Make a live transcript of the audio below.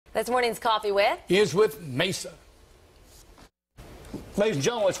This morning's Coffee with is with Maysa. Ladies and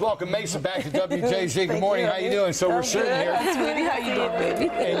gentlemen, let's welcome Maysa back to WJZ. Good morning. How you doing? So we're sitting here. Sweetie, how you doing, baby?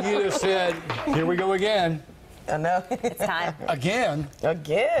 And you just said, here we go again. I know. It's time. Again.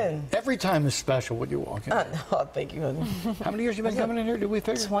 Again. Every time is special when you walk in. I know. Thank you, honey. How many years you been coming in here, did we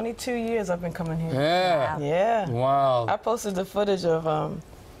figure? 22 years I've been coming here. Yeah. Wow. Yeah. Wow. I posted the footage of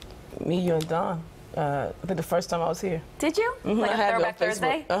me, you, and Don. I think the first time I was here. Did you? Like I a had it on Throwback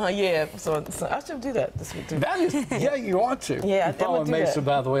Facebook. Thursday? Yeah. So I should do that this week, too. That is, yeah, you want to. Yeah, you follow I'm gonna do Maysa, that.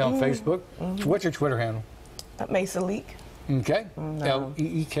 by the way, on Facebook. What's your Twitter handle? Maysa Leak. Okay.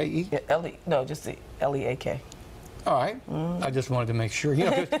 L-E-E-K-E? Yeah, no, just the L-E-A-K. All right. I just wanted to make sure. You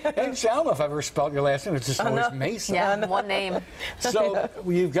know, 'cause I don't know if I've ever spelled your last name. It's just always Maysa. Yeah, one name. So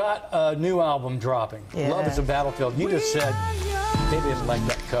you've got a new album dropping. Yeah. Love is a Battlefield. You just said they didn't like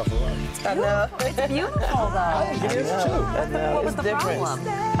that cover art. I know. It's beautiful, though. I think it is too. I know. What was It's the different. problem?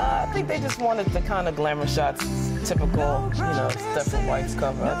 I think they just wanted the kind of glamour shots, typical, Stepford Wife's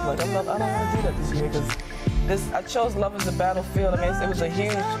cover. I was like, I don't want to do that this year because I chose Love is a Battlefield. I mean, it was a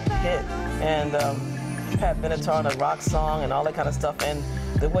huge hit, and Pat Benatar and a rock song and all that kind of stuff. And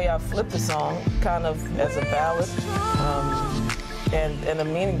the way I flipped the song, kind of as a ballad, and the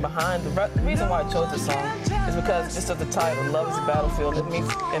meaning behind the reason why I chose the song is because just of the title, Love is a Battlefield. It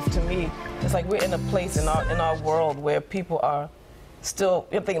means, and to me, it's like we're in a place in our world where people are still,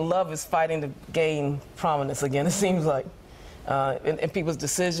 I think love is fighting to gain prominence again, it seems like, in people's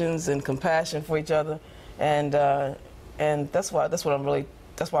decisions and compassion for each other. And that's why I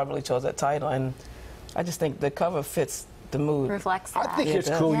really chose that title. And I just think the cover fits the mood. Reflects that. I think it's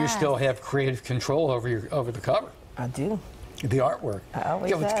cool you still have creative control over the cover. I do. The artwork. I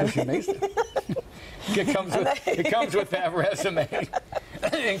always have. Because you made it. It comes with that resume.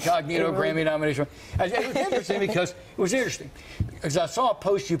 Incognito Grammy nomination. It was interesting because I saw a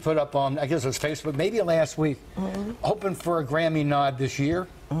post you put up on, I guess it was Facebook, maybe last week, hoping for a Grammy nod this year.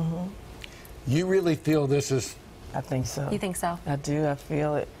 You really feel this is? I think so. You think so? I do. I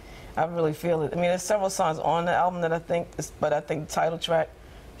feel it. I really feel it. I mean, there's several songs on the album that I think, but I think the title track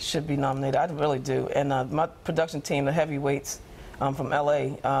should be nominated. I really do. And my production team, the Heavyweights from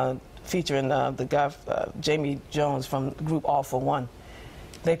LA, featuring the guy, Jamie Jones from the group All For One.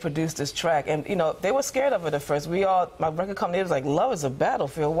 They produced this track, and they were scared of it at first. My record company was like, "Love is a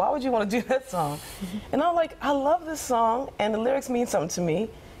Battlefield. Why would you want to do that song?" And I'm like, "I love this song, and the lyrics mean something to me,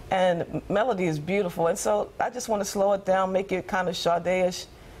 and melody is beautiful, and so I just want to slow it down, make it kind of Sade-ish,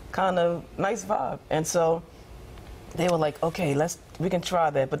 kind of nice vibe." And so they were like, "Okay, we can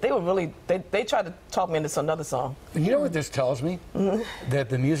try that." But they were really, they tried to talk me into another song. You know what this tells me? That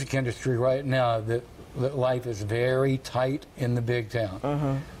the music industry right now, that life is very tight in the big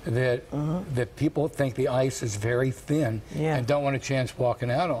town. That people think the ice is very thin and don't want a chance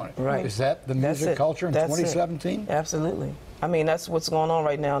walking out on it. Right. Is that the music culture in 2017? Absolutely. I mean, that's what's going on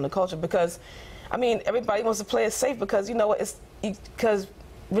right now in the culture because, I mean, everybody wants to play it safe because, you know what, because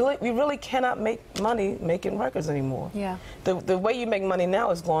we really cannot make money making records anymore. Yeah. The way you make money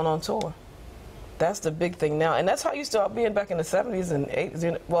now is going on tour. That's the big thing now. And that's how you start being back in the 70s and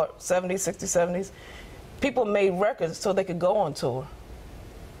 80s, well, 70s, 60s, 70s. People made records so they could go on tour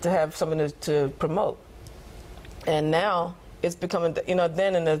to have something to promote. And now it's becoming,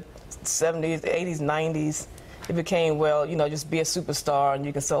 then in the 70s, 80s, 90s, it became, well, just be a superstar and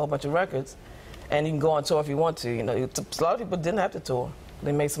you can sell a whole bunch of records and you can go on tour if you want to. A lot of people didn't have to tour.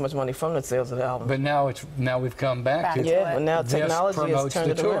 They made so much money from the sales of the album. But now we've come back to yeah, but now technology has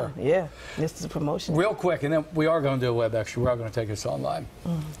turned it tour. around. Yeah, this is a promotion. Real quick, and then we are going to do a web extra. We are going to take this online.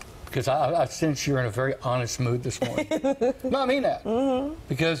 Because I sense you're in a very honest mood this morning. No, I mean that.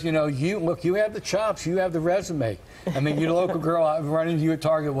 Because, you have the chops, you have the resume. I mean, you're a local girl, I've run into you at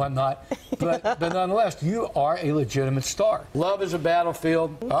Target, whatnot. But nonetheless, you are a legitimate star. Love is a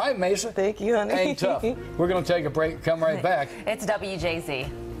Battlefield. All right, Maysa. Thank you, honey. Ain't tough. We're going to take a break, come right back. It's WJZ.